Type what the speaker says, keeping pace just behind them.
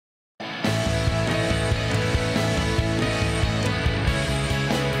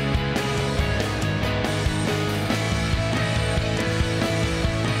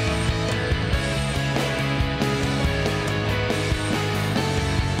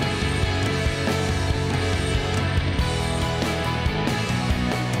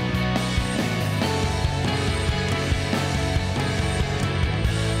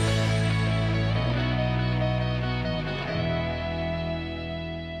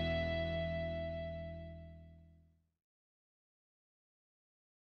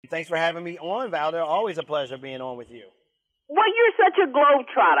Thanks for having me on, Valder. Always a pleasure being on with you. Well, you're such a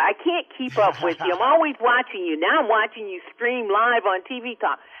globetrotter. I can't keep up with you. I'm always watching you. Now I'm watching you stream live on TV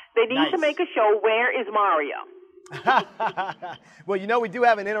Talk. They need to make a show. Where is Mario? Well, you know, we do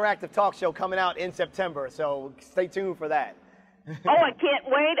have an interactive talk show coming out in September, so stay tuned for that. Oh, I can't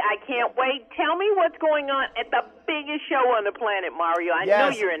wait. I can't wait. Tell me what's going on at the biggest show on the planet, Mario. I know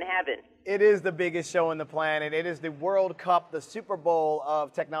you're in heaven. It is the biggest show on the planet. It is the World Cup, the Super Bowl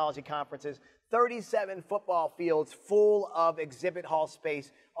of technology conferences. 37 football fields full of exhibit hall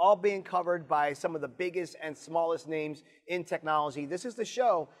space, all being covered by some of the biggest and smallest names in technology. This is the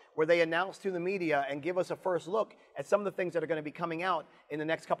show where they announce to the media and give us a first look at some of the things that are going to be coming out in the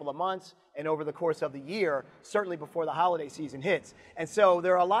next couple of months and over the course of the year, certainly before the holiday season hits. And so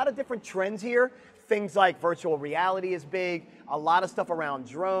there are a lot of different trends here. Things like virtual reality is big. A lot of stuff around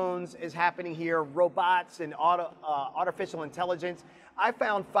drones is happening here, robots and artificial intelligence. I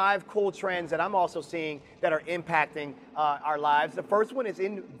found 5 cool trends that I'm also seeing that are impacting our lives. The first one is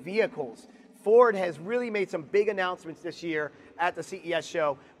in vehicles. Ford has really made some big announcements this year at the CES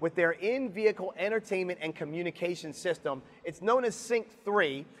show with their in-vehicle entertainment and communication system. It's known as Sync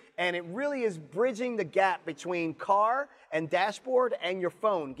 3, and it really is bridging the gap between car and dashboard and your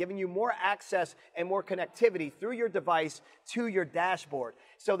phone, giving you more access and more connectivity through your device to your dashboard.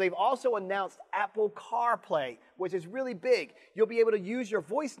 So they've also announced Apple CarPlay, which is really big. You'll be able to use your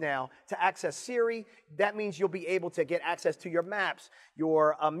voice now to access Siri. That means you'll be able to get access to your maps,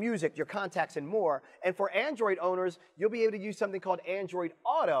 your music, your contacts, and more. And for Android owners, you'll be able to use something called Android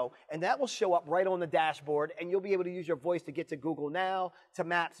Auto, and that will show up right on the dashboard, and you'll be able to use your voice to get to Google Now, to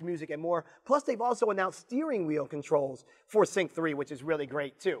Maps, music, and more. Plus, they've also announced steering wheel controls for Sync 3, which is really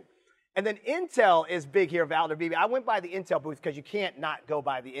great, too. And then Intel is big here, Valder, Beebe. I went by the Intel booth because you can't not go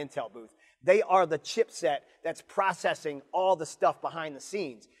by the Intel booth. They are the chipset that's processing all the stuff behind the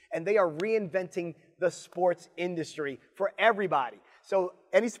scenes. And they are reinventing the sports industry for everybody. So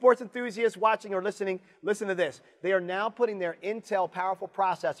any sports enthusiasts watching or listening, listen to this. They are now putting their Intel powerful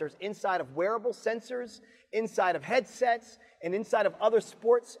processors inside of wearable sensors, inside of headsets, and inside of other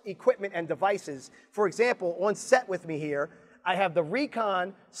sports equipment and devices. For example, on set with me here, I have the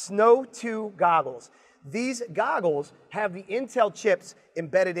Recon Snow 2 goggles. These goggles have the Intel chips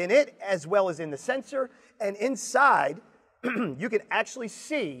embedded in it as well as in the sensor. And inside, you can actually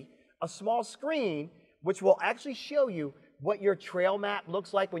see a small screen which will actually show you what your trail map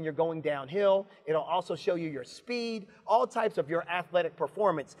looks like when you're going downhill. It'll also show you your speed. All types of your athletic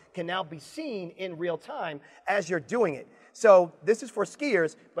performance can now be seen in real time as you're doing it. So this is for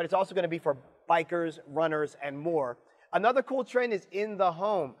skiers, but it's also going to be for bikers, runners, and more. Another cool trend is in the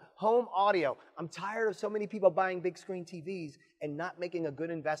home, home audio. I'm tired of so many people buying big screen TVs and not making a good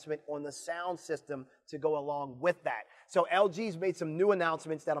investment on the sound system to go along with that. So LG's made some new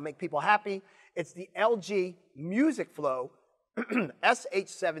announcements that'll make people happy. It's the LG Music Flow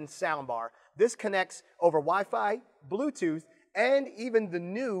SH7 soundbar. This connects over Wi-Fi, Bluetooth, and even the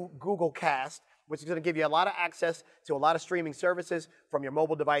new Google Cast, which is going to give you a lot of access to a lot of streaming services from your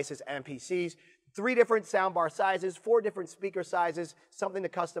mobile devices and PCs. 3 different soundbar sizes, 4 different speaker sizes, something to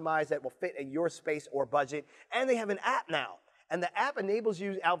customize that will fit in your space or budget. And they have an app now. And the app enables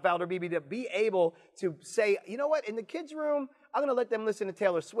you, Valder, Beebe, to be able to say, you know what, in the kids' room, I'm going to let them listen to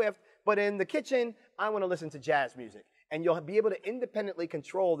Taylor Swift, but in the kitchen, I want to listen to jazz music. And you'll be able to independently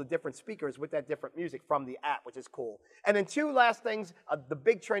control the different speakers with that different music from the app, which is cool. And then 2 last things, the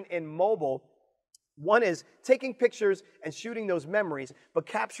big trend in mobile. One is taking pictures and shooting those memories, but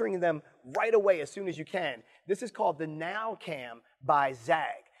capturing them right away as soon as you can. This is called the Now Cam by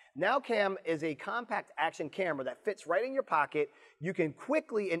Zag. Now Cam is a compact action camera that fits right in your pocket. You can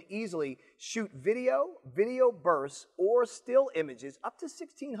quickly and easily shoot video, video bursts, or still images, up to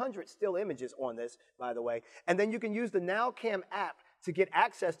 1,600 still images on this, by the way. And then you can use the Now Cam app to get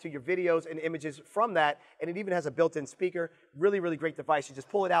access to your videos and images from that, and it even has a built-in speaker. Really, really great device. You just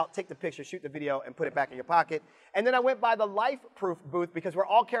pull it out, take the picture, shoot the video, and put it back in your pocket. And then I went by the LifeProof booth because we're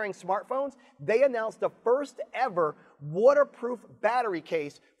all carrying smartphones. They announced the first ever waterproof battery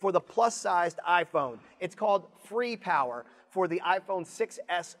case for the plus-sized iPhone. It's called Free Power for the iPhone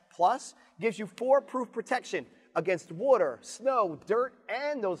 6s Plus. Gives you 4-proof protection against water, snow, dirt,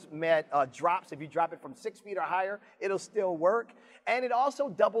 and those drops. If you drop it from 6 feet or higher, it'll still work. And it also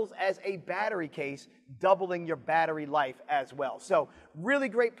doubles as a battery case, doubling your battery life as well. So really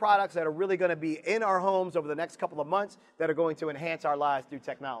great products that are really going to be in our homes over the next couple of months that are going to enhance our lives through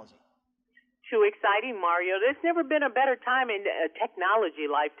technology. too exciting, Mario. There's never been a better time in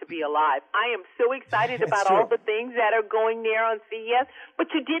technology life to be alive. I am so excited about all the things that are going there on CES, but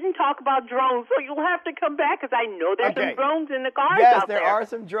you didn't talk about drones, so you'll have to come back because I know there's some drones in the cars out there. Yes, there are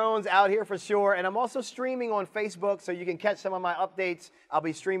some drones out here for sure, and I'm also streaming on Facebook, so you can catch some of my updates. I'll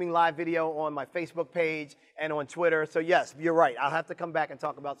be streaming live video on my Facebook page and on Twitter, so yes, you're right. I'll have to come back and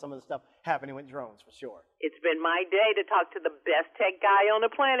talk about some of the stuff happening with drones for sure. It's been my day to talk to the best tech guy on the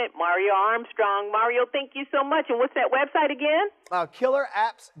planet, Mario Armstrong. Mario, thank you so much. And what's that website again?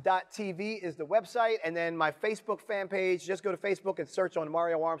 Killerapps.tv is the website. And then my Facebook fan page, just go to Facebook and search on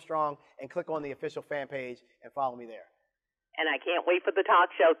Mario Armstrong and click on the official fan page and follow me there. And I can't wait for the talk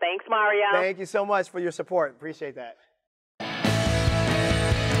show. Thanks, Mario. Thank you so much for your support. Appreciate that.